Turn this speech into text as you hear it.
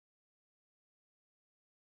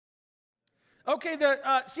Okay,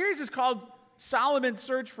 the series is called Solomon's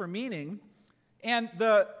Search for Meaning, and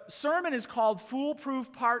the sermon is called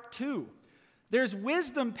Foolproof Part 2. There's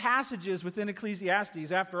wisdom passages within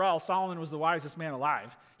Ecclesiastes. After all, Solomon was the wisest man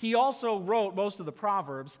alive. He also wrote most of the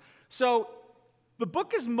Proverbs. So the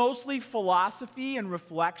book is mostly philosophy and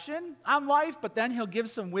reflection on life, but then he'll give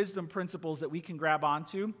some wisdom principles that we can grab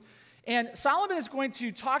onto. And Solomon is going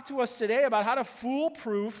to talk to us today about how to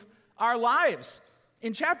foolproof our lives.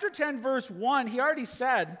 In chapter 10, verse 1, he already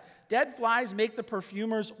said, "Dead flies make the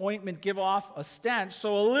perfumer's ointment give off a stench,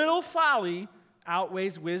 so a little folly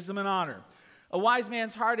outweighs wisdom and honor. A wise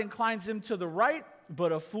man's heart inclines him to the right,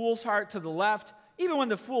 but a fool's heart to the left. Even when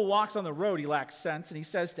the fool walks on the road, he lacks sense, and he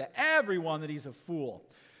says to everyone that he's a fool."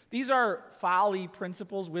 These are folly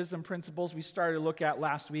principles, wisdom principles we started to look at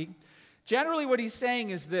last week. Generally, what he's saying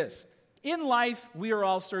is this: in life, we are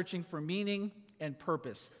all searching for meaning and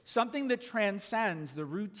purpose, something that transcends the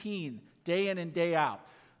routine day in and day out.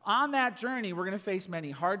 On that journey, we're going to face many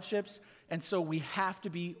hardships, and so we have to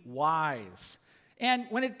be wise. And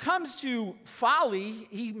when it comes to folly,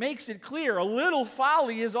 he makes it clear, a little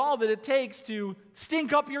folly is all that it takes to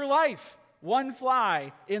stink up your life. One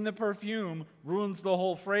fly in the perfume ruins the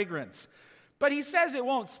whole fragrance. But he says it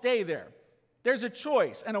won't stay there. There's a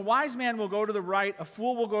choice, and a wise man will go to the right, a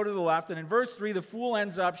fool will go to the left, and in verse 3, the fool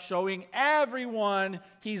ends up showing everyone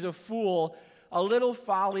he's a fool. A little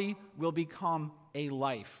folly will become a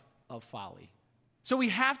life of folly. So we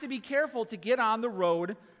have to be careful to get on the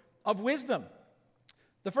road of wisdom.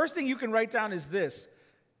 The first thing you can write down is this: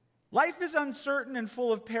 life is uncertain and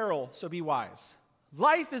full of peril, so be wise.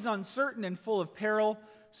 Life is uncertain and full of peril,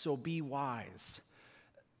 so be wise.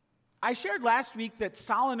 I shared last week that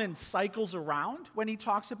Solomon cycles around when he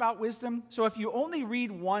talks about wisdom. So if you only read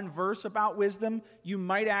one verse about wisdom, you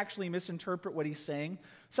might actually misinterpret what he's saying.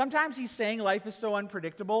 Sometimes he's saying life is so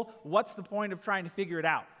unpredictable, what's the point of trying to figure it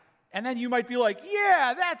out? And then you might be like,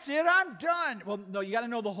 yeah, that's it, I'm done. Well, no, you got to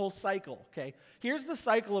know the whole cycle, okay? Here's the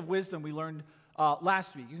cycle of wisdom we learned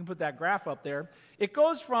last week. You can put that graph up there. It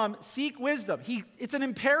goes from seek wisdom. It's an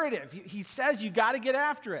imperative. He says you got to get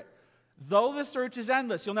after it. Though the search is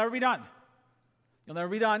endless, you'll never be done. You'll never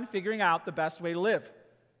be done figuring out the best way to live.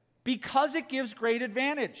 Because it gives great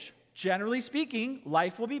advantage. Generally speaking,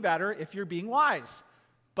 life will be better if you're being wise.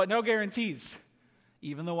 But no guarantees.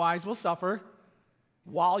 Even the wise will suffer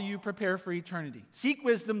while you prepare for eternity. Seek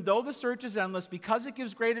wisdom, though the search is endless, because it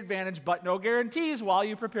gives great advantage, but no guarantees while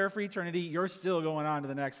you prepare for eternity. You're still going on to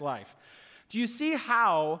the next life. Do you see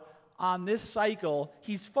how on this cycle,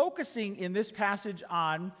 he's focusing in this passage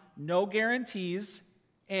on no guarantees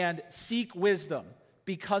and seek wisdom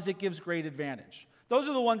because it gives great advantage? Those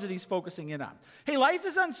are the ones that he's focusing in on. Hey, life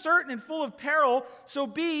is uncertain and full of peril, so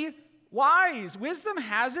be wise. Wisdom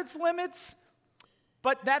has its limits,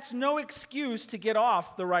 but that's no excuse to get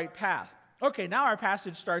off the right path. Okay, now our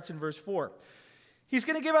passage starts in verse 4. He's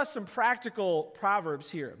going to give us some practical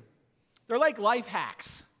proverbs here. They're like life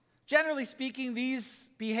hacks. Generally speaking, these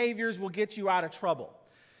behaviors will get you out of trouble.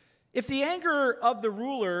 If the anger of the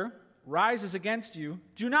ruler rises against you,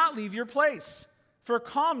 do not leave your place, for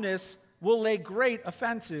calmness will lay great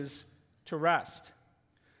offenses to rest.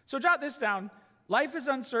 So jot this down. Life is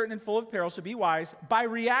uncertain and full of peril, so be wise by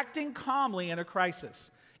reacting calmly in a crisis.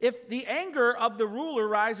 If the anger of the ruler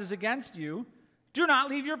rises against you, do not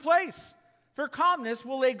leave your place, for calmness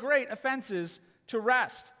will lay great offenses to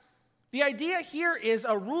rest. The idea here is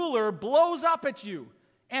a ruler blows up at you,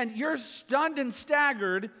 and you're stunned and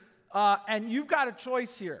staggered, and you've got a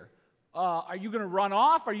choice here. Are you going to run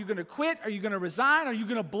off? Are you going to quit? Are you going to resign? Are you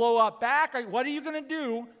going to blow up back? What are you going to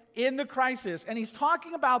do in the crisis? And he's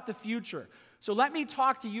talking about the future. So let me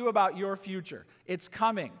talk to you about your future. It's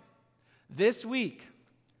coming. This week,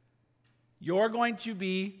 you're going to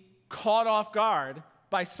be caught off guard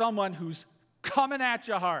by someone who's coming at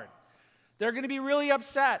you hard. They're going to be really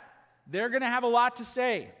upset. They're going to have a lot to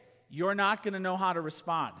say. You're not going to know how to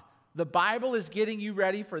respond. The Bible is getting you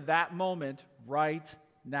ready for that moment right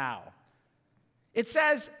now. It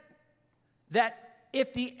says that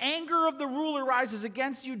if the anger of the ruler rises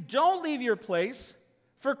against you, don't leave your place,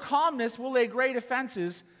 for calmness will lay great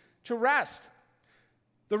offenses to rest.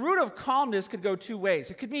 The root of calmness could go two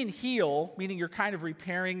ways. It could mean heal, meaning you're kind of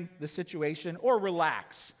repairing the situation, or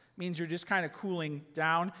relax, means you're just kind of cooling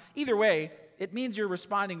down. Either way, it means you're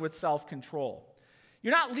responding with self-control.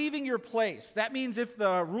 You're not leaving your place. That means if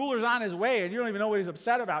the ruler's on his way and you don't even know what he's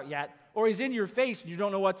upset about yet, or he's in your face and you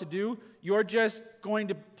don't know what to do, you're just going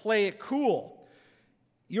to play it cool.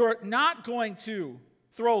 You're not going to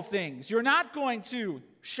throw things. You're not going to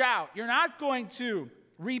shout. You're not going to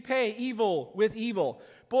repay evil with evil.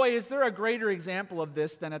 Boy, is there a greater example of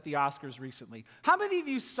this than at the Oscars recently. How many of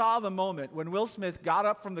you saw the moment when Will Smith got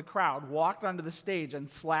up from the crowd, walked onto the stage, and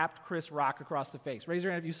slapped Chris Rock across the face? Raise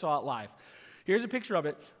your hand if you saw it live. Here's a picture of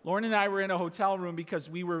it. Lauren and I were in a hotel room because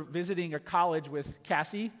we were visiting a college with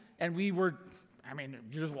Cassie, and you're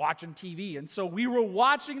just watching TV. And so we were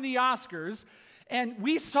watching the Oscars, and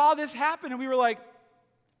we saw this happen, and we were like,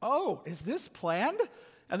 oh, is this planned?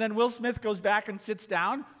 And then Will Smith goes back and sits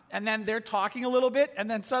down, and then they're talking a little bit, and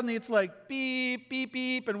then suddenly it's like beep, beep,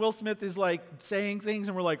 beep, and Will Smith is like saying things,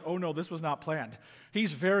 and we're like, oh no, this was not planned.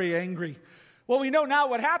 He's very angry. Well, we know now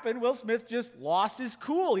what happened. Will Smith just lost his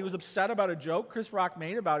cool. He was upset about a joke Chris Rock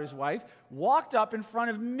made about his wife, walked up in front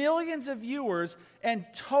of millions of viewers, and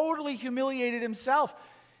totally humiliated himself.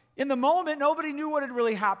 In the moment, nobody knew what had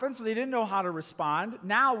really happened, so they didn't know how to respond.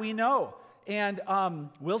 Now we know. And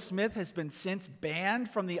Will Smith has been since banned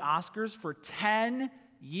from the Oscars for 10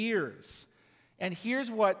 years. And here's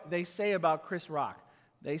what they say about Chris Rock.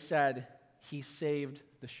 They said he saved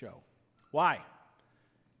the show. Why?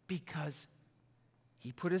 Because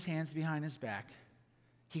he put his hands behind his back,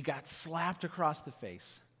 he got slapped across the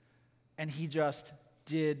face, and he just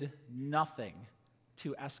did nothing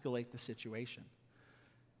to escalate the situation.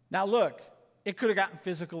 Now look, it could have gotten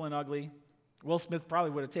physical and ugly. Will Smith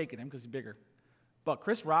probably would have taken him because he's bigger. But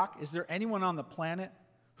Chris Rock, is there anyone on the planet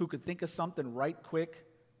who could think of something right quick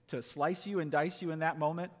to slice you and dice you in that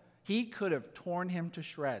moment? He could have torn him to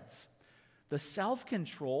shreds. The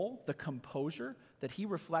self-control, the composure that he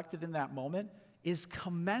reflected in that moment is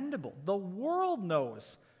commendable. The world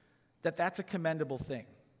knows that that's a commendable thing.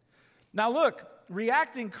 Now look,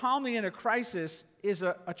 reacting calmly in a crisis is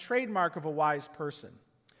a trademark of a wise person.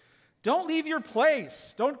 Don't leave your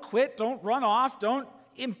place. Don't quit. Don't run off. Don't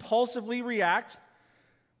impulsively react.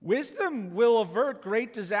 Wisdom will avert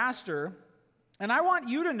great disaster. And I want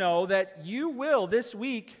you to know that you will this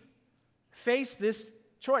week face this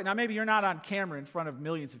choice. Now, maybe you're not on camera in front of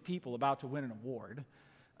millions of people about to win an award.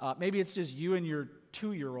 Maybe it's just you and your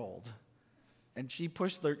 2-year-old, and she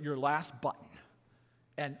pushed your last button.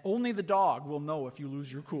 And only the dog will know if you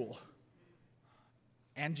lose your cool.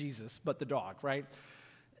 And Jesus, but the dog, right?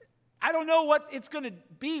 I don't know what it's going to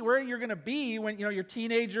be, where you're going to be when your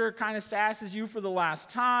teenager kind of sasses you for the last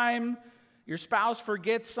time. Your spouse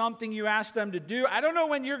forgets something you asked them to do. I don't know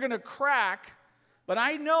when you're going to crack, but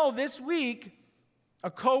I know this week a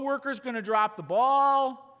coworker's going to drop the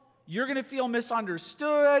ball. You're going to feel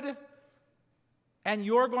misunderstood, and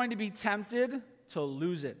you're going to be tempted to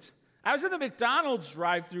lose it. I was in the McDonald's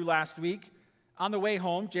drive-thru last week. On the way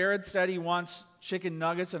home, Jared said he wants chicken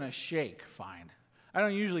nuggets and a shake. Fine. I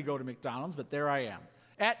don't usually go to McDonald's, but there I am.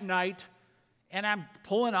 At night, and I'm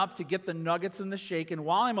pulling up to get the nuggets and the shake, and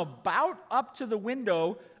while I'm about up to the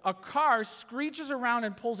window, a car screeches around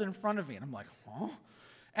and pulls in front of me. And I'm like, huh?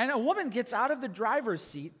 And a woman gets out of the driver's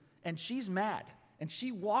seat, and she's mad. And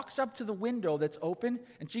she walks up to the window that's open,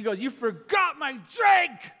 and she goes, "You forgot my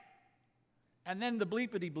drink!" And then the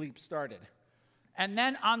bleepity bleep started. And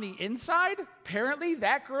then on the inside, apparently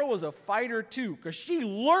that girl was a fighter too, because she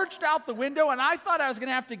lurched out the window, and I thought I was going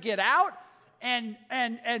to have to get out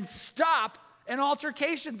and stop an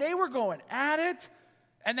altercation. They were going at it.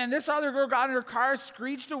 And then this other girl got in her car,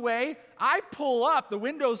 screeched away. I pull up, the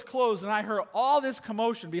window's closed, and I heard all this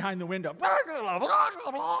commotion behind the window.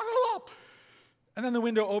 And then the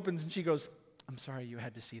window opens, and she goes, "I'm sorry you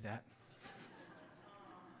had to see that."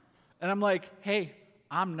 And I'm like, "Hey,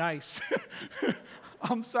 I'm nice.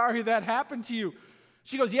 I'm sorry that happened to you."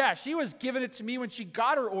 She goes, "Yeah, she was giving it to me when she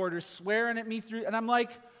got her order, swearing at me through." And I'm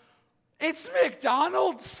like, "It's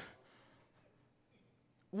McDonald's.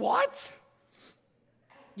 What?"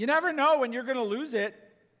 You never know when you're going to lose it.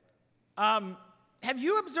 Have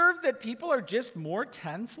you observed that people are just more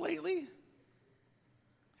tense lately?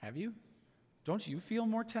 Have you? Don't you feel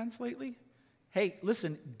more tense lately? Hey,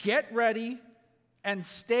 listen, get ready and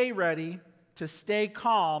stay ready to stay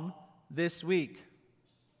calm this week.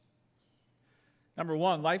 Number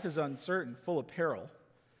one, life is uncertain, full of peril.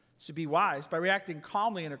 So be wise by reacting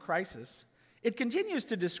calmly in a crisis. It continues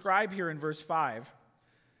to describe here in verse 5,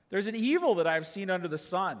 "There's an evil that I've seen under the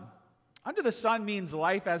sun." Under the sun means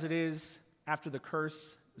life as it is after the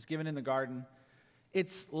curse was given in the garden.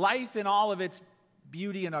 It's life in all of its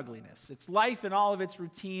beauty and ugliness. It's life in all of its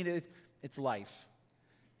routine. It's life.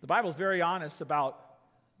 The Bible is very honest about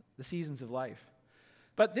the seasons of life.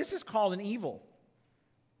 But this is called an evil.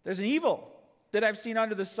 There's an evil that I've seen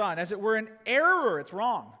under the sun, as it were an error, it's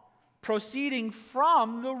wrong, proceeding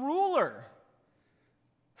from the ruler.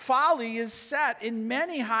 Folly is set in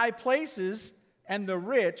many high places, and the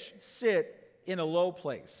rich sit in a low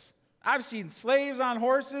place. I've seen slaves on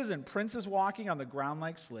horses and princes walking on the ground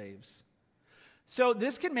like slaves. So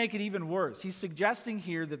this can make it even worse. He's suggesting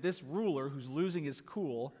here that this ruler who's losing his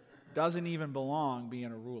cool doesn't even belong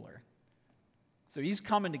being a ruler. So he's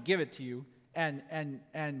coming to give it to you. And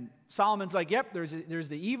Solomon's like, yep, there's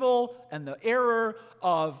the evil and the error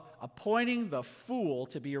of appointing the fool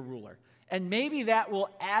to be a ruler. And maybe that will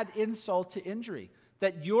add insult to injury,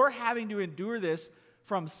 that you're having to endure this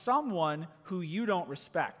from someone who you don't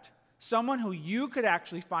respect, someone who you could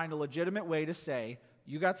actually find a legitimate way to say,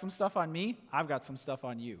 you got some stuff on me, I've got some stuff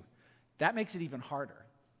on you. That makes it even harder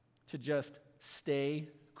to just stay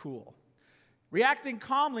cool. Reacting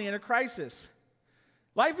calmly in a crisis.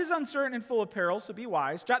 Life is uncertain and full of perils, so be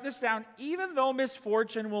wise. Jot this down, even though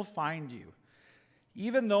misfortune will find you.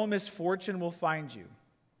 Even though misfortune will find you.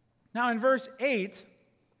 Now in verse 8,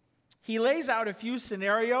 he lays out a few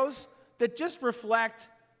scenarios that just reflect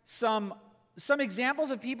some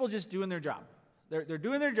examples of people just doing their job. They're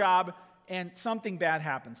doing their job and something bad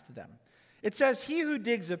happens to them. It says, he who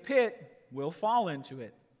digs a pit will fall into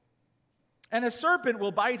it, and a serpent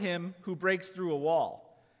will bite him who breaks through a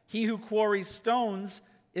wall. He who quarries stones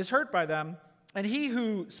is hurt by them, and he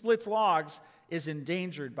who splits logs is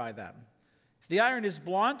endangered by them. If the iron is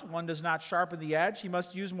blunt, one does not sharpen the edge. He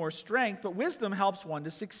must use more strength, but wisdom helps one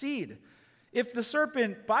to succeed. If the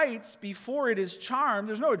serpent bites before it is charmed,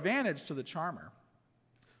 there's no advantage to the charmer.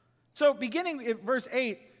 So beginning at verse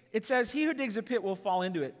 8, it says, he who digs a pit will fall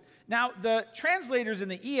into it. Now, the translators in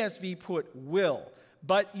the ESV put will,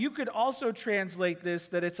 but you could also translate this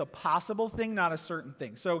that it's a possible thing, not a certain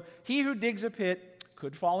thing. So he who digs a pit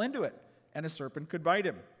could fall into it, and a serpent could bite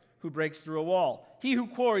him, who breaks through a wall. He who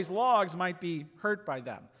quarries logs might be hurt by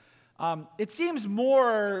them. It seems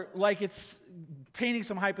more like it's painting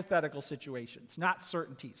some hypothetical situations, not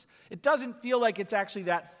certainties. It doesn't feel like it's actually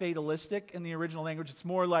that fatalistic in the original language. It's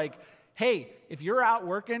more like, hey, if you're out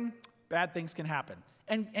working, bad things can happen.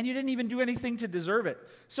 And you didn't even do anything to deserve it.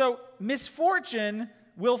 So misfortune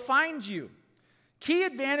will find you. Key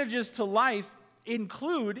advantages to life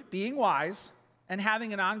include being wise and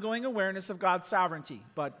having an ongoing awareness of God's sovereignty.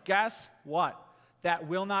 But guess what? That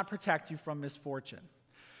will not protect you from misfortune.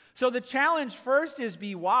 So the challenge first is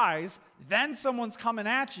be wise, then someone's coming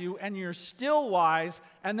at you and you're still wise,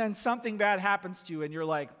 and then something bad happens to you and you're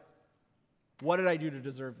like, what did I do to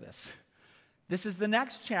deserve this? This is the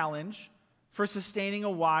next challenge for sustaining a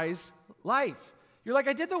wise life. You're like,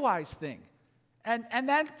 I did the wise thing. And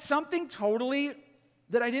then something totally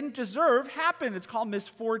that I didn't deserve happened. It's called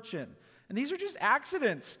misfortune. And these are just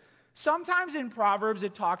accidents. Sometimes in Proverbs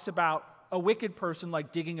it talks about a wicked person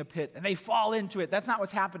like digging a pit and they fall into it. That's not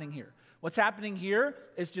what's happening here. What's happening here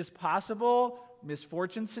is just possible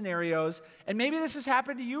misfortune scenarios. And maybe this has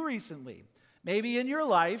happened to you recently. Maybe in your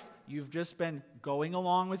life you've just been going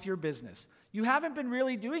along with your business. You haven't been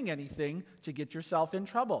really doing anything to get yourself in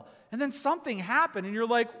trouble. And then something happened and you're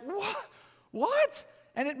like, what?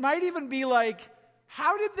 And it might even be like,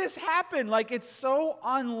 how did this happen? Like, it's so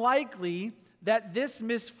unlikely that this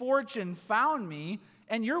misfortune found me.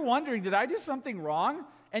 And you're wondering, did I do something wrong?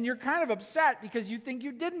 And you're kind of upset because you think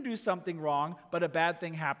you didn't do something wrong, but a bad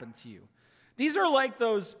thing happened to you. These are like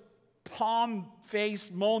those palm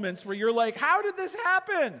face moments where you're like, how did this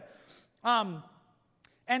happen?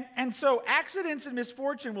 And so accidents and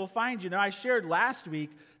misfortune will find you. Now, I shared last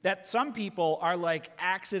week that some people are like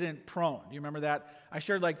accident prone. Do you remember that? I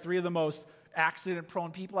shared like 3 of the most accident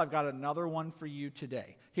prone people. I've got another one for you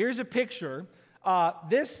today. Here's a picture.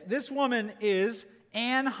 This woman is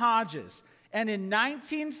Ann Hodges. And in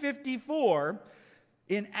 1954,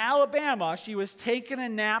 in Alabama, she was taking a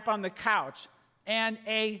nap on the couch, and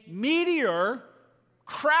a meteor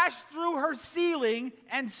crashed through her ceiling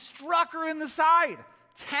and struck her in the side.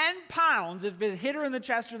 10 pounds, if it hit her in the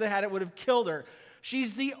chest or the head, it would have killed her.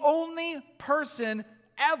 She's the only person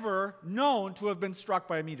ever known to have been struck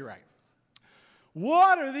by a meteorite.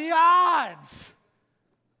 What are the odds?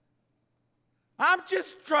 I'm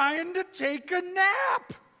just trying to take a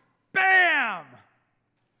nap. Bam!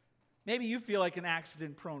 Maybe you feel like an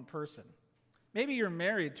accident-prone person. Maybe you're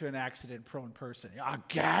married to an accident-prone person.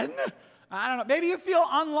 Again? I don't know. Maybe you feel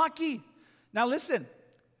unlucky. Now listen,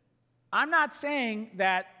 I'm not saying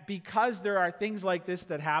that because there are things like this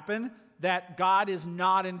that happen, that God is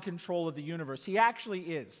not in control of the universe. He actually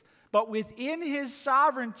is. But within his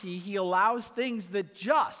sovereignty, he allows things that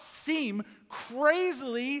just seem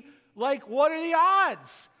crazily like, what are the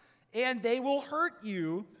odds? And they will hurt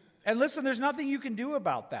you. And listen, there's nothing you can do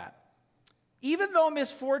about that. Even though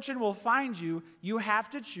misfortune will find you, you have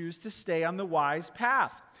to choose to stay on the wise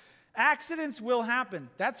path. Accidents will happen.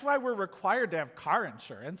 That's why we're required to have car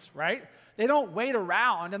insurance, right? They don't wait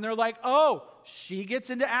around and they're like, oh, she gets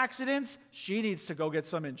into accidents, she needs to go get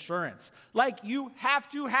some insurance. Like, you have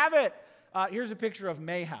to have it. Here's a picture of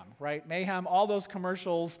Mayhem, right? Mayhem, all those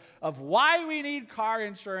commercials of why we need car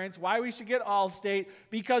insurance, why we should get Allstate,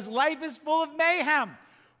 because life is full of mayhem.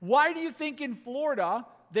 Why do you think in Florida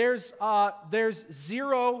there's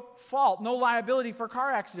zero fault, no liability for car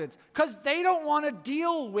accidents? Because they don't want to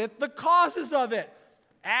deal with the causes of it.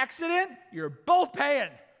 Accident, you're both paying.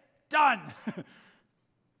 Done.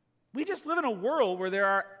 We just live in a world where there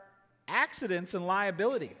are accidents and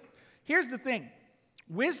liability. Here's the thing.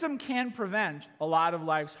 Wisdom can prevent a lot of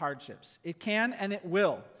life's hardships. It can and it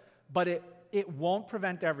will, but it won't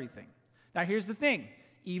prevent everything. Now, here's the thing.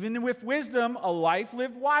 Even with wisdom, a life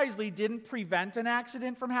lived wisely didn't prevent an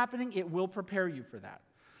accident from happening. It will prepare you for that.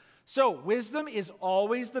 So, wisdom is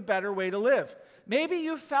always the better way to live. Maybe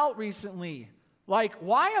you felt recently like,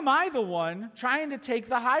 why am I the one trying to take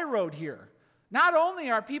the high road here? Not only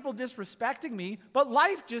are people disrespecting me, but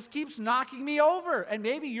life just keeps knocking me over. And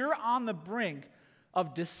maybe you're on the brink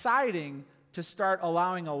of deciding to start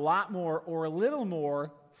allowing a lot more or a little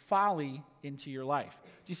more folly into your life.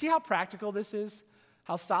 Do you see how practical this is?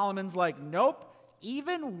 How Solomon's like, nope,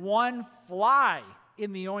 even one fly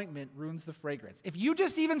in the ointment ruins the fragrance. If you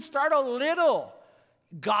just even start a little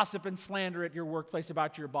gossip and slander at your workplace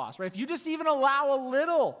about your boss, right? If you just even allow a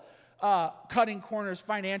little cutting corners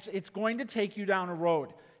financially, it's going to take you down a road.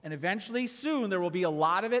 And eventually, soon, there will be a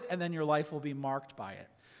lot of it, and then your life will be marked by it.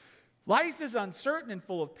 Life is uncertain and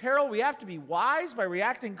full of peril. We have to be wise by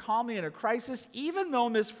reacting calmly in a crisis, even though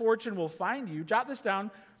misfortune will find you. Jot this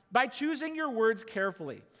down. By choosing your words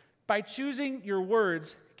carefully. By choosing your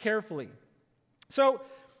words carefully. So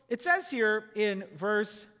it says here in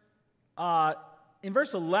verse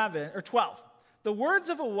 11 or 12, the words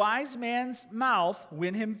of a wise man's mouth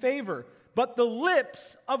win him favor, but the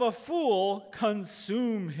lips of a fool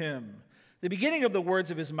consume him. The beginning of the words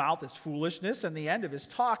of his mouth is foolishness, and the end of his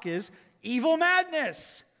talk is evil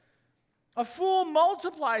madness. A fool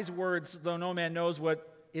multiplies words, though no man knows what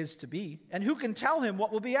is to be, and who can tell him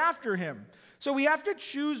what will be after him? So we have to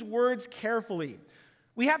choose words carefully.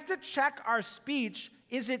 We have to check our speech.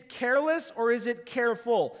 Is it careless or is it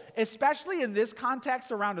careful? Especially in this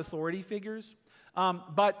context around authority figures.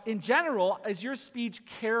 But in general, is your speech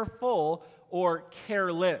careful or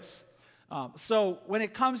careless? So when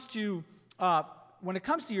it comes to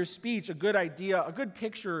your speech, a good idea, a good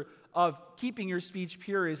picture of keeping your speech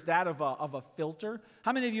pure is that of a filter.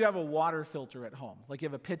 How many of you have a water filter at home? Like you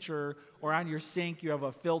have a pitcher, or on your sink you have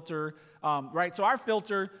a filter, right? So our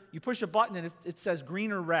filter, you push a button and it says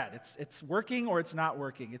green or red. It's working or it's not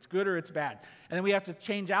working. It's good or it's bad. And then we have to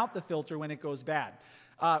change out the filter when it goes bad.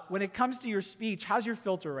 When it comes to your speech, how's your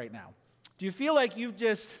filter right now? Do you feel like you've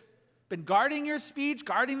just been guarding your speech,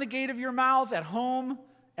 guarding the gate of your mouth at home,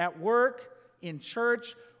 at work, in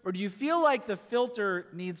church? Or do you feel like the filter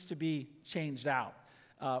needs to be changed out?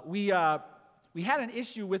 We had an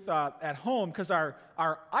issue with at home because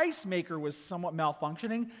our ice maker was somewhat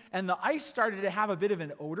malfunctioning, and the ice started to have a bit of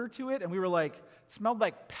an odor to it, and we were like, it smelled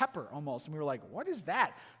like pepper almost, and we were like, what is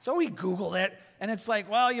that? So we Googled it, and it's like,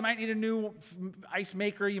 well, you might need a new ice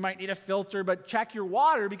maker, you might need a filter, but check your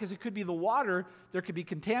water because it could be the water, there could be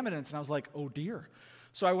contaminants. And I was like, oh dear.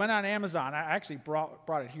 So I went on Amazon. I actually brought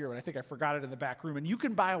it here, but I think I forgot it in the back room. And you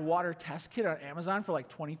can buy a water test kit on Amazon for like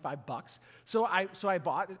 $25. So I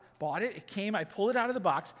bought it. It came. I pulled it out of the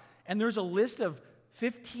box, and there's a list of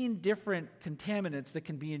 15 different contaminants that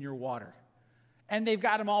can be in your water. And they've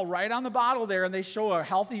got them all right on the bottle there, and they show a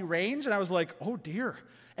healthy range. And I was like, oh dear.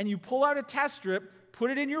 And you pull out a test strip,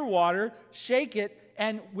 put it in your water, shake it,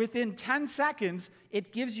 and within 10 seconds,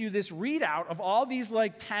 it gives you this readout of all these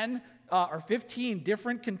like 10 or 15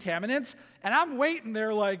 different contaminants, and I'm waiting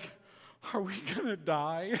there like, are we going to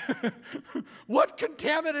die? What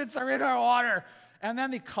contaminants are in our water? And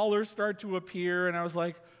then the colors start to appear, and I was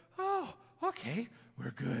like, oh, okay,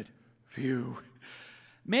 we're good. Phew.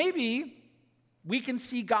 Maybe we can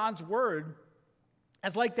see God's word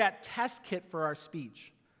as like that test kit for our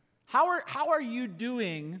speech. How are you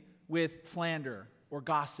doing with slander or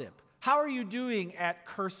gossip? How are you doing at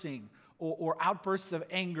cursing or outbursts of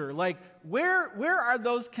anger? Like, where are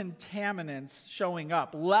those contaminants showing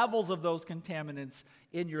up? Levels of those contaminants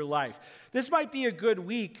in your life. This might be a good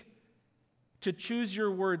week to choose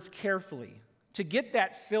your words carefully, to get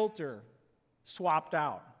that filter swapped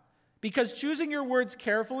out. Because choosing your words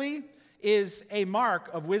carefully is a mark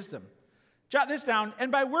of wisdom. Jot this down.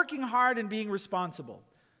 And by working hard and being responsible.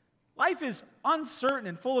 Life is uncertain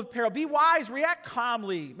and full of peril. Be wise, react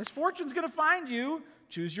calmly. Misfortune's going to find you.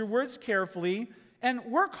 Choose your words carefully, And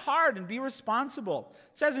work hard and be responsible.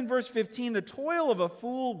 It says in verse 15, the toil of a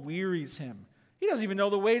fool wearies him. He doesn't even know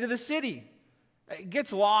the way to the city. He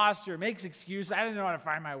gets lost or makes excuses. I didn't know how to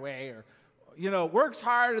find my way. Or, works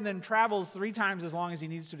hard and then travels 3 times as long as he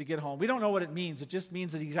needs to get home. We don't know what it means. It just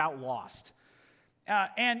means that he's out lost.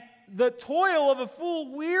 And the toil of a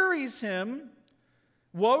fool wearies him.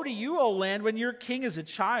 Woe to you, O land, when your king is a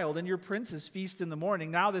child and your princes feast in the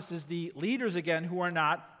morning. Now this is the leaders again who are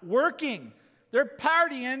not working. They're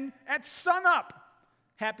partying at sunup.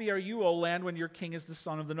 Happy are you, O land, when your king is the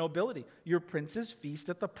son of the nobility. Your princes feast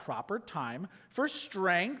at the proper time for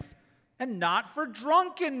strength and not for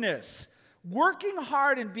drunkenness. Working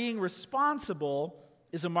hard and being responsible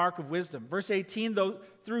is a mark of wisdom. Verse 18, though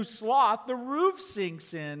through sloth the roof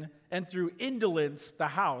sinks in, and through indolence the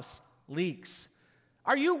house leaks.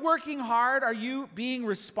 Are you working hard? Are you being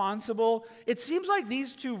responsible? It seems like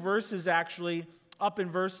these 2 verses actually, up in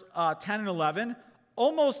verse 10 and 11,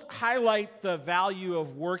 almost highlight the value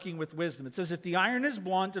of working with wisdom. It says, if the iron is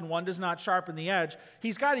blunt and one does not sharpen the edge,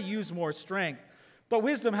 he's got to use more strength. But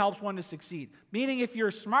wisdom helps one to succeed. Meaning if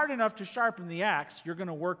you're smart enough to sharpen the axe, you're going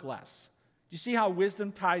to work less. Do you see how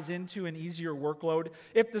wisdom ties into an easier workload?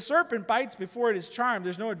 If the serpent bites before it is charmed,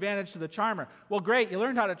 there's no advantage to the charmer. Well, great, you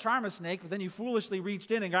learned how to charm a snake, but then you foolishly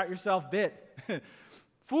reached in and got yourself bit.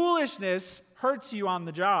 Foolishness hurts you on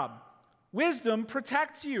the job. Wisdom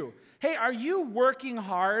protects you. Hey, are you working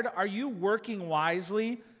hard? Are you working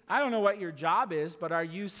wisely? I don't know what your job is, but are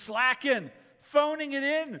you slacking, phoning it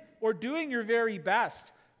in, or doing your very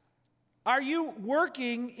best? Are you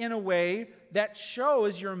working in a way that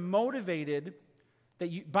shows you're motivated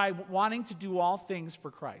by wanting to do all things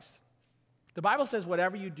for Christ? The Bible says,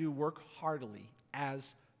 whatever you do, work heartily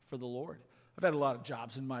as for the Lord. I've had a lot of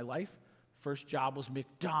jobs in my life. First job was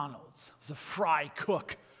McDonald's. I was a fry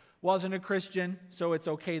cook. Wasn't a Christian, so it's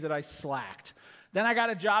okay that I slacked. Then I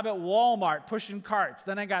got a job at Walmart pushing carts.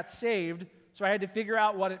 Then I got saved, so I had to figure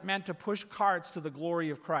out what it meant to push carts to the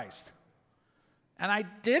glory of Christ. And I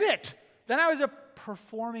did it. Then I was a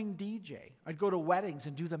performing DJ. I'd go to weddings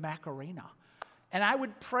and do the Macarena. And I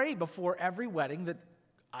would pray before every wedding that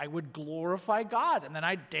I would glorify God. And then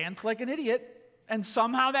I'd dance like an idiot. And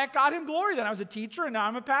somehow that got him glory. Then I was a teacher and now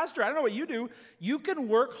I'm a pastor. I don't know what you do. You can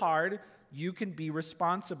work hard. You can be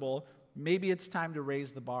responsible. Maybe it's time to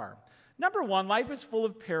raise the bar. Number 1, life is full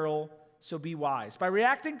of peril, so be wise. By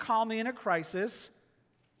reacting calmly in a crisis,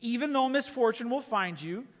 even though misfortune will find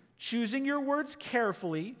you, choosing your words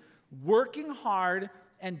carefully, working hard,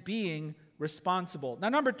 and being responsible. Now,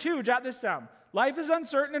 number 2, jot this down. Life is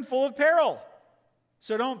uncertain and full of peril,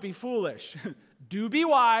 so don't be foolish. Do be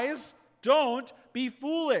wise, don't be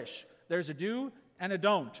foolish. There's a do and a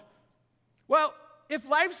don't. Well, if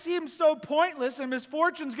life seems so pointless and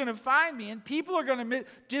misfortune's going to find me and people are going to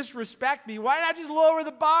disrespect me, why not just lower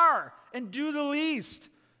the bar and do the least?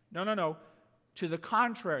 No. To the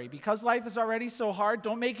contrary, because life is already so hard,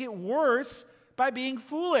 don't make it worse by being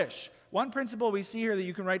foolish. One principle we see here that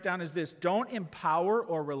you can write down is this: don't empower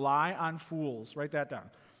or rely on fools. Write that down.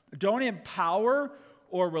 Don't empower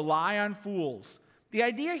or rely on fools. The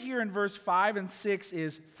idea here in verse 5 and 6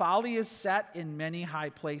 is folly is set in many high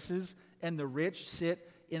places, and the rich sit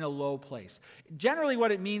in a low place. Generally,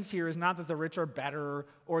 what it means here is not that the rich are better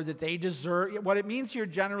or that they deserve. What it means here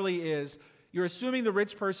generally is you're assuming the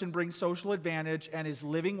rich person brings social advantage and is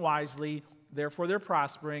living wisely, therefore they're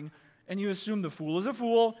prospering, and you assume the fool is a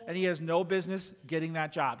fool and he has no business getting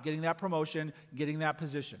that job, getting that promotion, getting that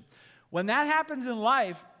position. When that happens in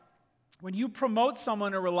life, when you promote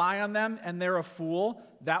someone or rely on them and they're a fool,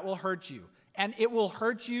 that will hurt you. And it will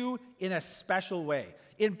hurt you in a special way.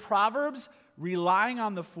 In Proverbs, relying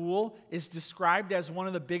on the fool is described as one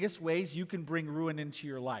of the biggest ways you can bring ruin into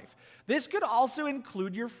your life. This could also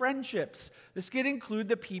include your friendships. This could include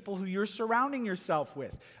the people who you're surrounding yourself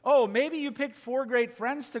with. Oh, maybe you picked 4 great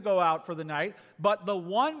friends to go out for the night, but the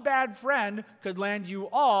one bad friend could land you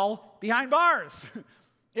all behind bars.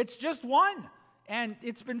 It's just one. And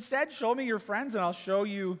it's been said, show me your friends and I'll show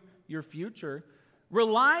you your future.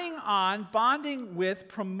 Relying on, bonding with,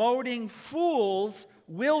 promoting fools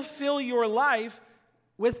will fill your life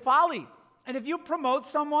with folly. And if you promote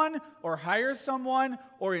someone or hire someone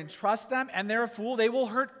or entrust them and they're a fool, they will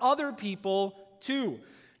hurt other people too.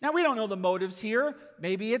 Now, we don't know the motives here.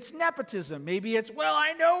 Maybe it's nepotism. Maybe it's, well,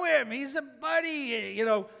 I know him. He's a buddy.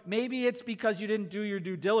 Maybe it's because you didn't do your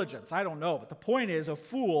due diligence. I don't know. But the point is, a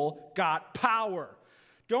fool got power.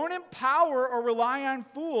 Don't empower or rely on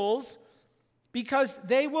fools because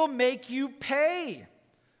they will make you pay.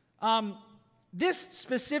 This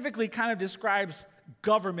specifically kind of describes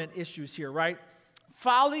government issues here, right?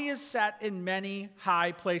 Folly is set in many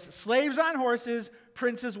high places. Slaves on horses,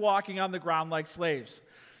 princes walking on the ground like slaves.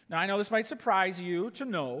 Now, I know this might surprise you to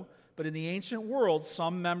know, but in the ancient world,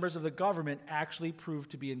 some members of the government actually proved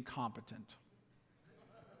to be incompetent.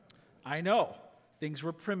 I know, things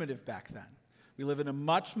were primitive back then. We live in a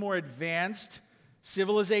much more advanced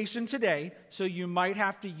civilization today, so you might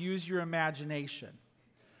have to use your imagination.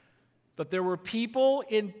 But there were people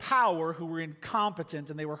in power who were incompetent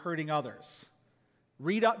and they were hurting others.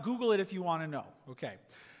 Google it if you want to know. Okay.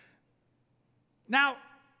 Now,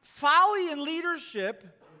 folly in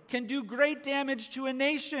leadership can do great damage to a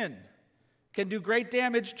nation, can do great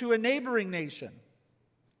damage to a neighboring nation,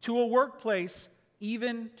 to a workplace,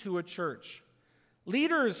 even to a church.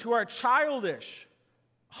 Leaders who are childish,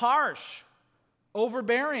 harsh,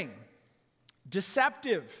 overbearing,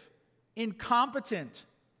 deceptive, incompetent,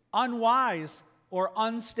 unwise, or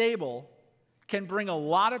unstable can bring a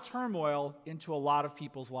lot of turmoil into a lot of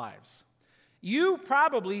people's lives. You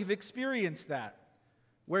probably have experienced that,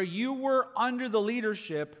 where you were under the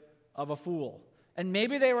leadership of a fool. And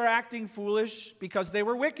maybe they were acting foolish because they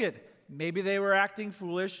were wicked. Maybe they were acting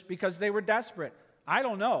foolish because they were desperate. I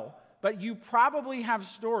don't know. But you probably have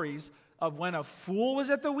stories of when a fool was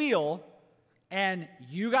at the wheel and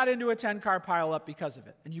you got into a 10-car pileup because of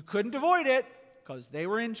it. And you couldn't avoid it because they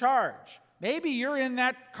were in charge. Maybe you're in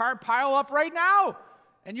that car pileup right now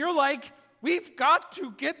and you're like, we've got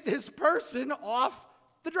to get this person off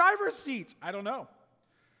the driver's seat. I don't know.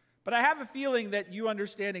 But I have a feeling that you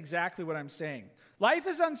understand exactly what I'm saying. Life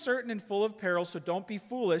is uncertain and full of peril, so don't be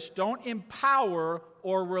foolish. Don't empower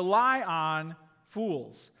or rely on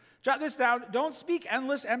fools. Jot this down. Don't speak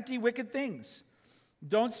endless, empty, wicked things.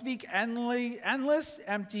 Don't speak endless,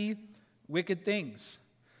 empty, wicked things.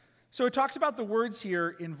 So it talks about the words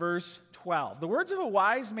here in verse 12. The words of a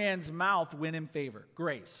wise man's mouth win him favor.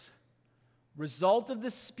 Grace. Result of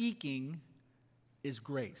the speaking is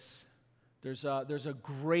grace. There's a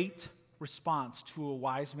great response to a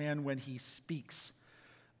wise man when he speaks.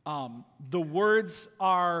 The words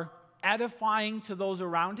are edifying to those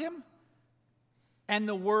around him, and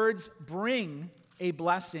the words bring a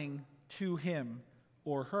blessing to him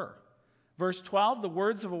or her. Verse 12, the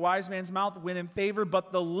words of a wise man's mouth win him favor,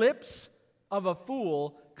 but the lips of a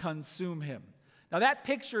fool consume him. Now that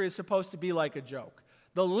picture is supposed to be like a joke.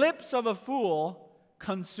 The lips of a fool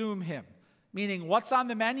consume him. Meaning, what's on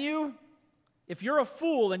the menu? If you're a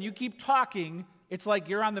fool and you keep talking, it's like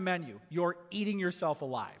you're on the menu. You're eating yourself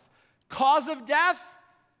alive. Cause of death?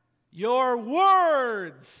 Your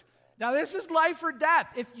words. Now, this is life or death.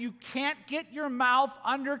 If you can't get your mouth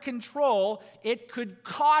under control, it could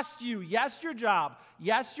cost you, yes, your job,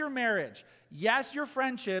 yes, your marriage, yes, your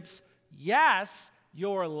friendships, yes,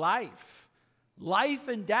 your life. Life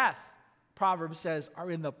and death, Proverbs says, are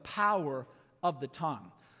in the power of the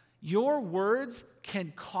tongue. Your words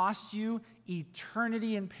can cost you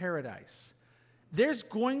eternity in paradise. There's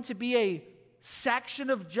going to be a section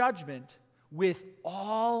of judgment with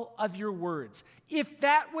all of your words. If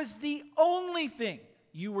that was the only thing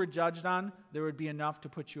you were judged on, there would be enough to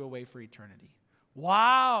put you away for eternity.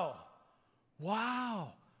 Wow.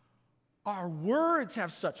 Wow. Our words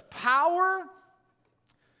have such power.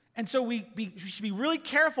 And so we should be really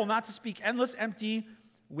careful not to speak endless, empty,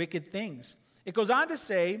 wicked things. It goes on to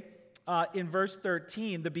say in verse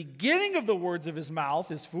 13, the beginning of the words of his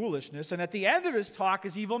mouth is foolishness, and at the end of his talk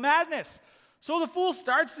is evil madness. So the fool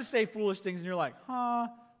starts to say foolish things, and you're like,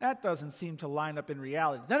 that doesn't seem to line up in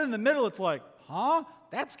reality. Then in the middle, it's like,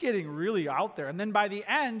 that's getting really out there. And then by the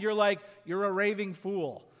end, you're like, you're a raving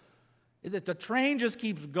fool. The train just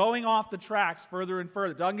keeps going off the tracks further and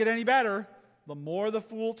further. It doesn't get any better. The more the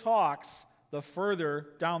fool talks, the further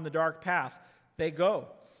down the dark path they go.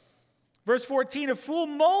 Verse 14, a fool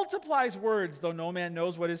multiplies words, though no man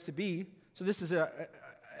knows what is to be. So this is an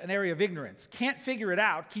area of ignorance. Can't figure it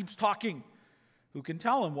out, keeps talking. Who can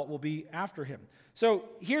tell him what will be after him? So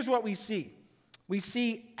here's what we see. We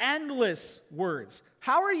see endless words.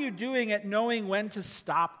 How are you doing at knowing when to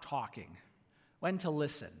stop talking? When to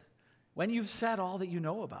listen? When you've said all that you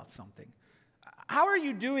know about something? How are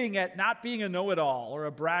you doing at not being a know-it-all or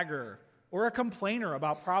a bragger or a complainer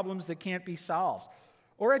about problems that can't be solved?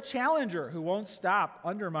 Or a challenger who won't stop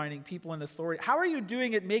undermining people in authority? How are you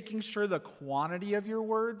doing at making sure the quantity of your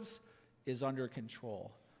words is under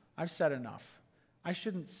control? I've said enough. I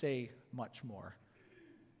shouldn't say much more.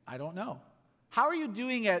 I don't know. How are you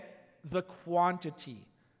doing at the quantity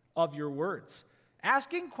of your words?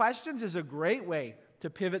 Asking questions is a great way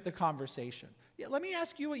to pivot the conversation. Yeah, let me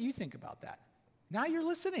ask you what you think about that. Now you're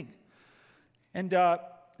listening. And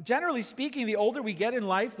generally speaking, the older we get in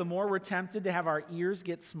life, the more we're tempted to have our ears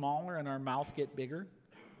get smaller and our mouth get bigger.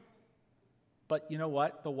 But you know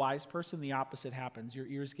what? The wise person, the opposite happens. Your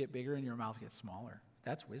ears get bigger and your mouth gets smaller.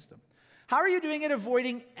 That's wisdom. How are you doing at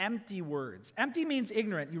avoiding empty words? Empty means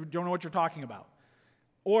ignorant. You don't know what you're talking about.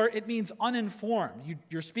 Or it means uninformed.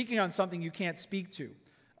 You're speaking on something you can't speak to.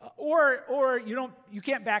 Or you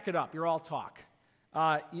can't back it up. You're all talk.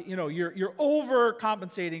 You're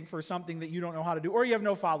overcompensating for something that you don't know how to do, or you have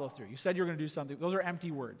no follow through. You said you're going to do something. Those are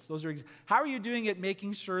empty words. How are you doing at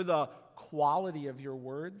making sure the quality of your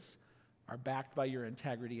words are backed by your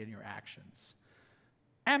integrity and your actions?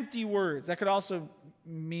 Empty words. That could also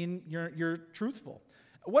mean you're truthful.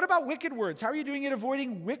 What about wicked words? How are you doing at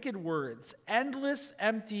avoiding wicked words? Endless,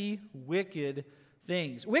 empty, wicked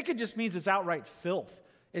things. Wicked just means it's outright filth.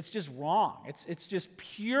 It's just wrong. It's just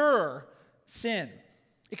pure sin.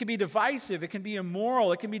 It can be divisive. It can be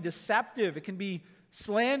immoral. It can be deceptive. It can be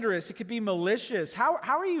slanderous. It can be malicious. How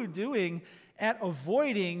are you doing at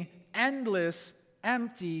avoiding endless,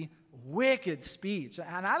 empty, wicked speech?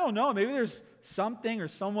 And I don't know, maybe there's something or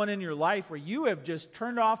someone in your life where you have just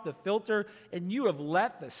turned off the filter and you have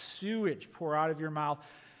let the sewage pour out of your mouth.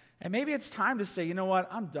 And maybe it's time to say, you know what,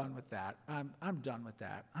 I'm done with that. I'm done with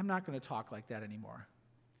that. I'm not going to talk like that anymore.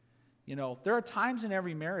 You know, there are times in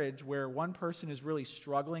every marriage where one person is really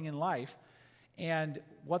struggling in life, and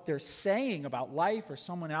what they're saying about life or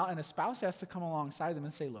someone else, and a spouse has to come alongside them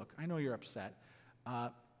and say, look, I know you're upset.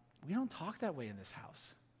 We don't talk that way in this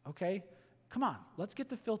house, okay? Come on, let's get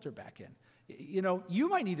the filter back in. You know, you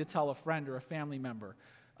might need to tell a friend or a family member,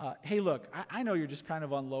 hey, look, I know you're just kind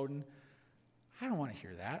of unloading. I don't want to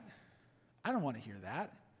hear that. I don't want to hear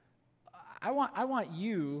that. I want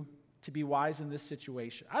you to be wise in this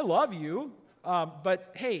situation. I love you,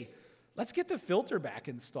 but hey, let's get the filter back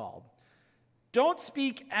installed. Don't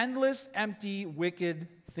speak endless, empty, wicked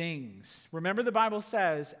things. Remember, the Bible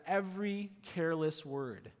says every careless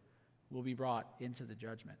word will be brought into the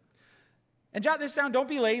judgment. And jot this down, don't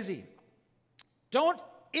be lazy. Don't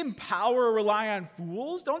empower or rely on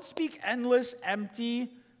fools. Don't speak endless, empty,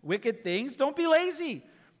 wicked things. Don't be lazy.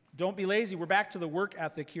 Don't be lazy. We're back to the work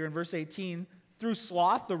ethic here in verse 18. Through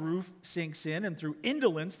sloth, the roof sinks in, and through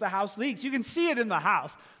indolence, the house leaks. You can see it in the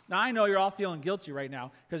house. Now, I know you're all feeling guilty right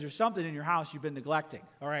now because there's something in your house you've been neglecting,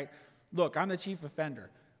 all right? Look, I'm the chief offender.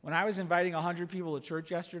 When I was inviting 100 people to church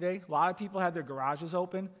yesterday, a lot of people had their garages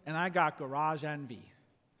open, and I got garage envy.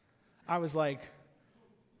 I was like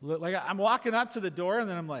I'm walking up to the door, and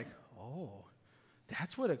then I'm like, oh,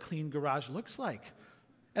 that's what a clean garage looks like.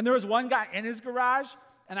 And there was one guy in his garage,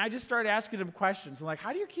 and I just started asking him questions. I'm like,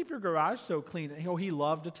 how do you keep your garage so clean? And he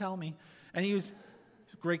loved to tell me. And it was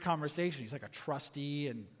a great conversation. He's like a trustee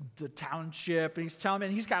in the township, and he's telling me,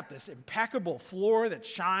 and he's got this impeccable floor that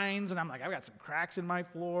shines, and I'm like, I've got some cracks in my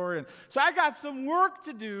floor. And so I got some work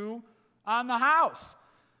to do on the house.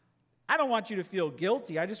 I don't want you to feel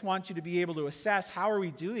guilty. I just want you to be able to assess how are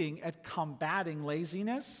we doing at combating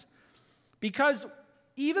laziness. Because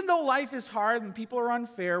even though life is hard and people are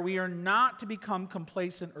unfair, we are not to become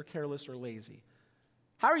complacent or careless or lazy.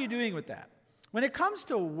 How are you doing with that? When it comes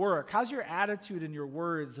to work, how's your attitude and your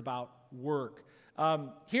words about work?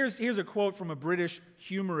 Here's a quote from a British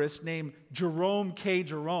humorist named Jerome K.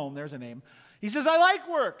 Jerome. There's a name. He says, I like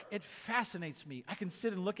work. It fascinates me. I can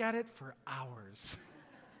sit and look at it for hours.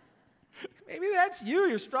 Maybe that's you.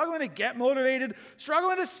 You're struggling to get motivated,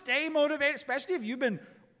 struggling to stay motivated, especially if you've been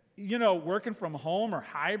working from home or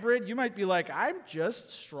hybrid. You might be like, I'm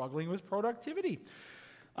just struggling with productivity.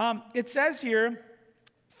 It says here,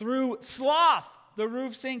 through sloth, the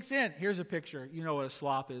roof sinks in. Here's a picture. You know what a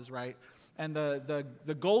sloth is, right? And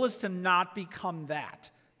the goal is to not become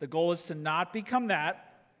that. The goal is to not become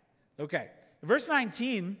that. Okay. Verse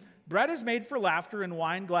 19, bread is made for laughter and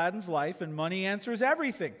wine gladdens life and money answers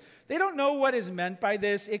everything. They don't know what is meant by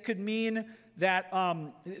this. It could mean that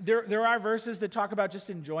there are verses that talk about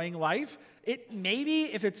just enjoying life. It maybe,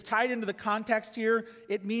 if it's tied into the context here,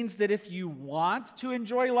 it means that if you want to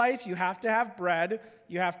enjoy life, you have to have bread,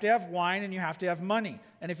 you have to have wine, and you have to have money.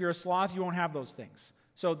 And if you're a sloth, you won't have those things.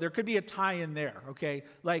 So there could be a tie in there, okay?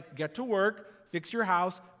 Like, get to work, fix your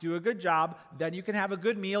house, do a good job, then you can have a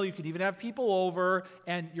good meal, you can even have people over,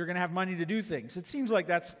 and you're going to have money to do things. It seems like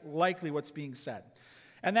that's likely what's being said.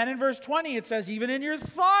 And then in verse 20, it says, even in your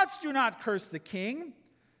thoughts do not curse the king,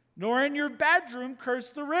 nor in your bedroom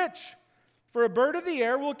curse the rich. For a bird of the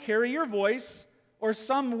air will carry your voice, or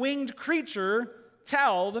some winged creature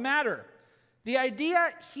tell the matter. The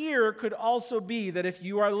idea here could also be that if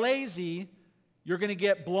you are lazy, you're going to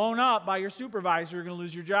get blown up by your supervisor, you're going to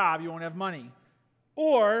lose your job, you won't have money.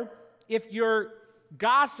 Or if you're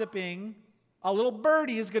gossiping a little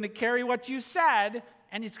birdie is going to carry what you said,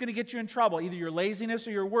 and it's going to get you in trouble. Either your laziness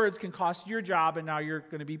or your words can cost you your job, and now you're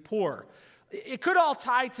going to be poor. It could all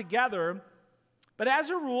tie together, but as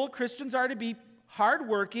a rule, Christians are to be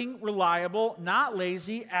hardworking, reliable, not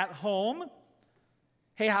lazy at home.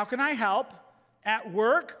 Hey, how can I help? At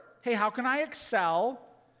work, hey, how can I excel?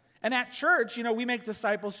 And at church, we make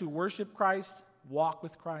disciples who worship Christ, walk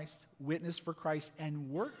with Christ, witness for Christ, and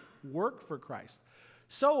work for Christ.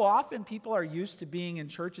 So often people are used to being in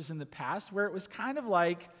churches in the past where it was kind of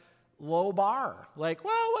like low bar. Like,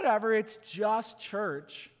 well, whatever, it's just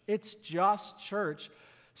church. It's just church.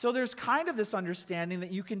 So there's kind of this understanding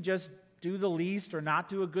that you can just do the least or not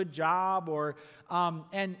do a good job.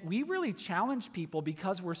 And we really challenge people,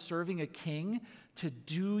 because we're serving a king, to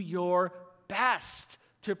do your best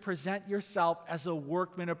to present yourself as a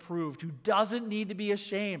workman approved who doesn't need to be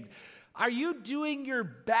ashamed. Are you doing your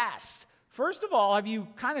best? First of all, have you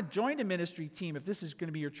kind of joined a ministry team? If this is going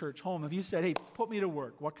to be your church home, have you said, hey, put me to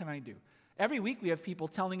work. What can I do? Every week we have people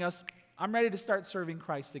telling us, I'm ready to start serving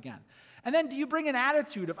Christ again. And then do you bring an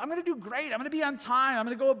attitude of, I'm going to do great, I'm going to be on time, I'm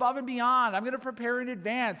going to go above and beyond, I'm going to prepare in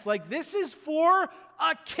advance. Like, this is for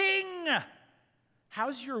a king.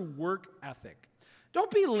 How's your work ethic?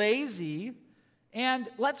 Don't be lazy, and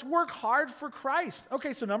let's work hard for Christ.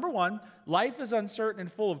 Okay, so number one, life is uncertain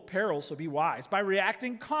and full of perils, so be wise. By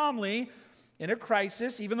reacting calmly in a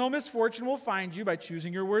crisis, even though misfortune will find you, by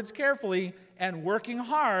choosing your words carefully and working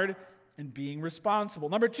hard and being responsible.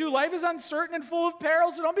 Number two, life is uncertain and full of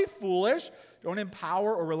perils, so don't be foolish. Don't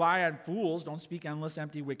empower or rely on fools. Don't speak endless,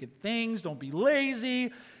 empty, wicked things. Don't be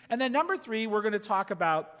lazy. And then number three, we're going to talk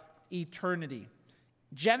about eternity.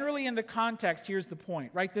 Generally in the context, here's the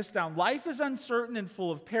point. Write this down. Life is uncertain and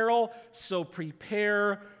full of peril, so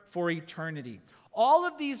prepare for eternity. All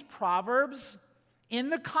of these proverbs, in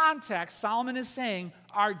the context, Solomon is saying,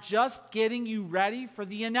 are just getting you ready for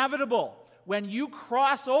the inevitable when you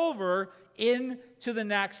cross over into the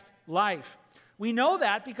next life. We know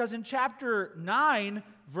that because in chapter 9,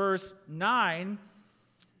 verse 9,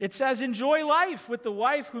 it says, enjoy life with the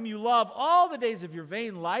wife whom you love all the days of your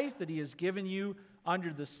vain life that he has given you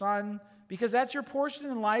under the sun, because that's your portion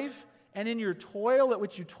in life, and in your toil at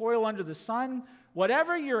which you toil under the sun,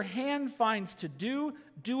 whatever your hand finds to do,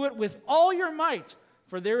 do it with all your might,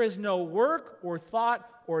 for there is no work or thought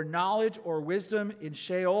or knowledge or wisdom in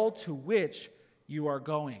Sheol to which you are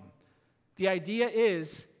going. The idea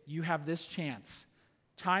is you have this chance.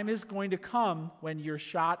 Time is going to come when your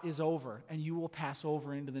shot is over and you will pass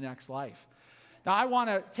over into the next life. Now, I want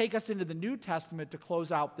to take us into the New Testament to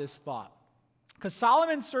close out this thought, because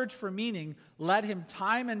Solomon's search for meaning led him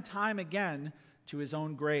time and time again to his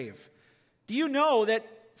own grave. Do you know that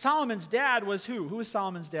Solomon's dad was who? Who was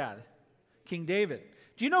Solomon's dad? King David.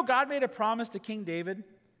 Do you know God made a promise to King David?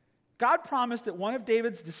 God promised that one of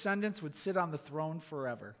David's descendants would sit on the throne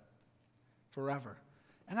forever. Forever.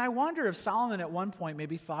 And I wonder if Solomon at one point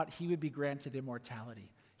maybe thought he would be granted immortality.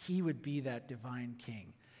 He would be that divine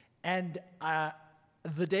king. And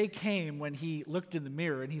the day came when he looked in the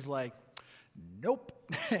mirror and he's like, nope,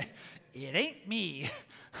 it ain't me.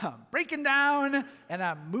 I'm breaking down and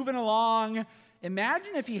I'm moving along.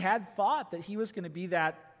 Imagine if he had thought that he was going to be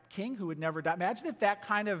that king who would never die. Imagine if that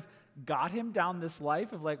kind of got him down this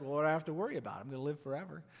life of like, well, what do I have to worry about? I'm going to live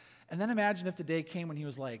forever. And then imagine if the day came when he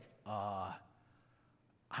was like,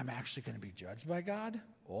 I'm actually going to be judged by God?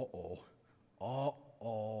 Uh-oh.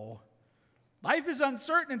 Life is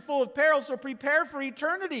uncertain and full of peril, so prepare for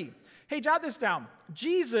eternity. Hey, jot this down.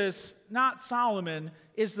 Jesus, not Solomon,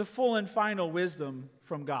 is the full and final wisdom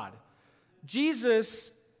from God.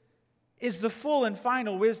 Jesus is the full and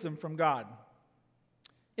final wisdom from God.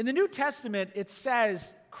 In the New Testament, it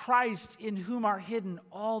says, Christ, in whom are hidden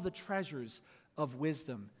all the treasures of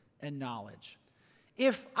wisdom and knowledge.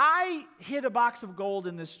 If I hid a box of gold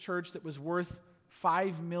in this church that was worth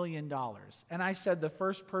 $5 million, and I said the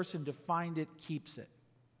first person to find it keeps it,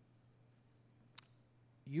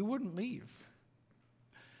 you wouldn't leave.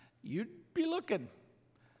 You'd be looking.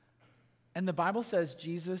 And the Bible says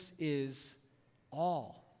Jesus is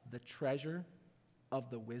all the treasure of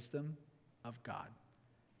the wisdom of God.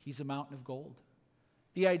 He's a mountain of gold.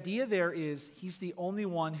 The idea there is he's the only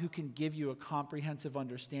one who can give you a comprehensive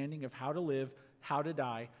understanding of how to live, how to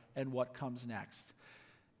die, and what comes next.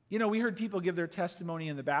 You know, we heard people give their testimony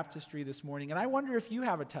in the baptistry this morning, and I wonder if you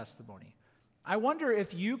have a testimony. I wonder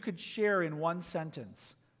if you could share in one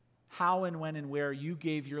sentence how and when and where you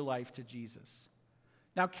gave your life to Jesus.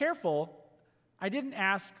 Now, careful, I didn't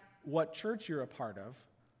ask what church you're a part of,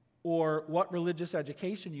 or what religious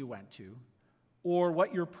education you went to, or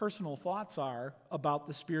what your personal thoughts are about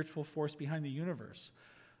the spiritual force behind the universe.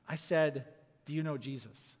 I said, do you know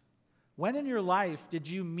Jesus? When in your life did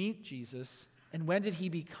you meet Jesus, and when did he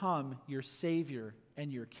become your Savior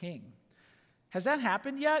and your King? Has that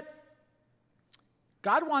happened yet?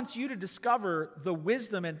 God wants you to discover the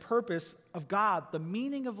wisdom and purpose of God, the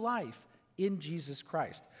meaning of life in Jesus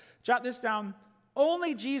Christ. Jot this down.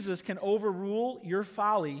 Only Jesus can overrule your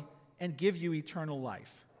folly and give you eternal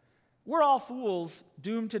life. We're all fools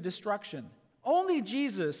doomed to destruction. Only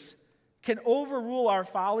Jesus can overrule our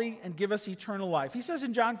folly and give us eternal life. He says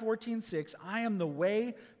in John 14:6, I am the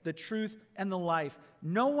way, the truth, and the life.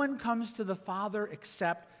 No one comes to the Father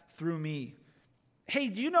except through me. Hey,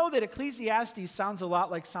 do you know that Ecclesiastes sounds a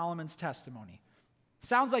lot like Solomon's testimony?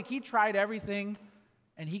 Sounds like he tried everything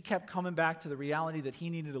and he kept coming back to the reality that he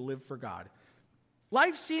needed to live for God.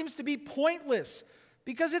 Life seems to be pointless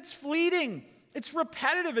because it's fleeting, it's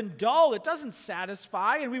repetitive and dull, it doesn't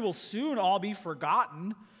satisfy, and we will soon all be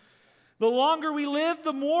forgotten. The longer we live,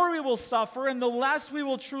 the more we will suffer, and the less we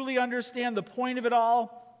will truly understand the point of it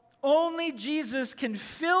all. Only Jesus can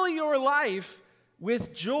fill your life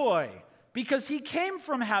with joy because he came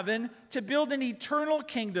from heaven to build an eternal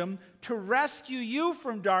kingdom, to rescue you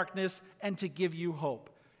from darkness, and to give you hope.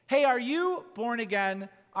 Hey, are you born again?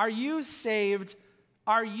 Are you saved?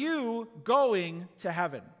 Are you going to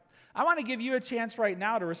heaven? I want to give you a chance right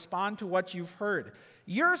now to respond to what you've heard.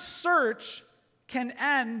 Your search can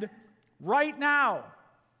end right now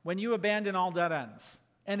when you abandon all dead ends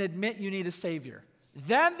and admit you need a Savior.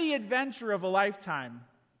 Then the adventure of a lifetime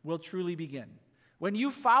will truly begin. When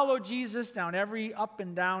you follow Jesus down every up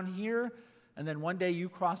and down here, and then one day you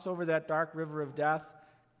cross over that dark river of death,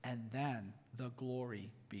 and then the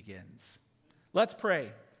glory begins. Let's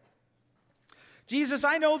pray. Jesus,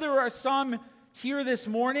 I know there are some here this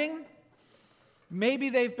morning. Maybe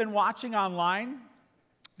they've been watching online.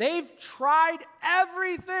 They've tried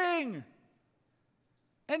everything,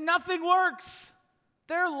 and nothing works.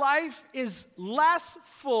 Their life is less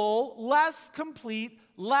full, less complete,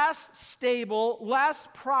 less stable, less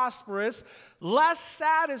prosperous, less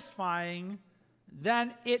satisfying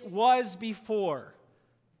than it was before.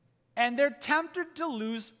 And they're tempted to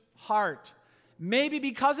lose heart. Maybe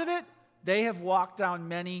because of it, they have walked down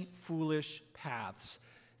many foolish paths.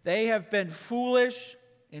 They have been foolish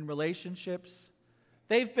in relationships.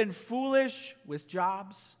 They've been foolish with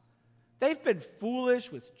jobs. They've been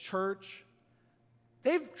foolish with church.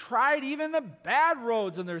 They've tried even the bad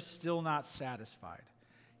roads and they're still not satisfied.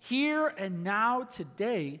 Here and now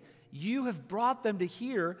today, you have brought them to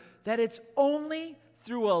hear that it's only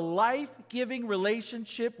through a life-giving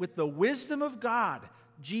relationship with the wisdom of God,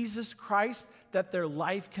 Jesus Christ, that their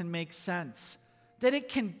life can make sense, that it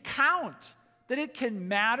can count, that it can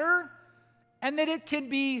matter, and that it can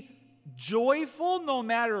be joyful no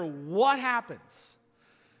matter what happens,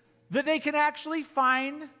 that they can actually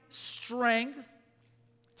find strength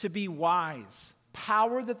to be wise,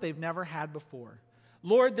 power that they've never had before.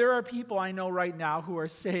 Lord, there are people I know right now who are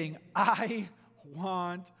saying, I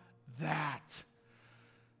want that.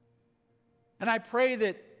 And I pray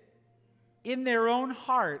that in their own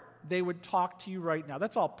heart, they would talk to you right now.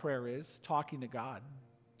 That's all prayer is, talking to God.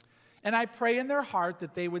 And I pray in their heart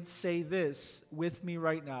that they would say this with me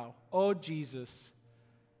right now. Oh, Jesus.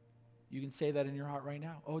 You can say that in your heart right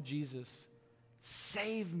now. Oh, Jesus,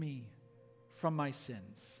 save me from my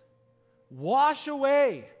sins. Wash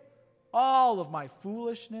away all of my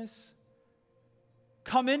foolishness.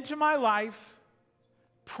 Come into my life.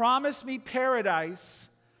 Promise me paradise.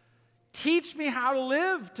 Teach me how to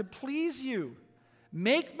live to please you.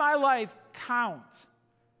 Make my life count.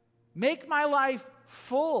 Make my life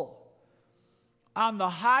full. On the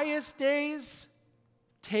highest days,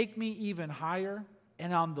 take me even higher.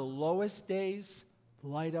 And on the lowest days,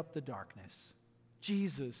 light up the darkness.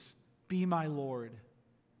 Jesus, be my Lord.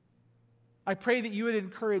 I pray that you would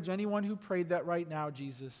encourage anyone who prayed that right now,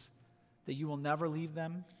 Jesus, that you will never leave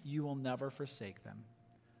them, you will never forsake them.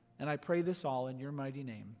 And I pray this all in your mighty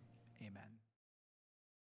name. Amen.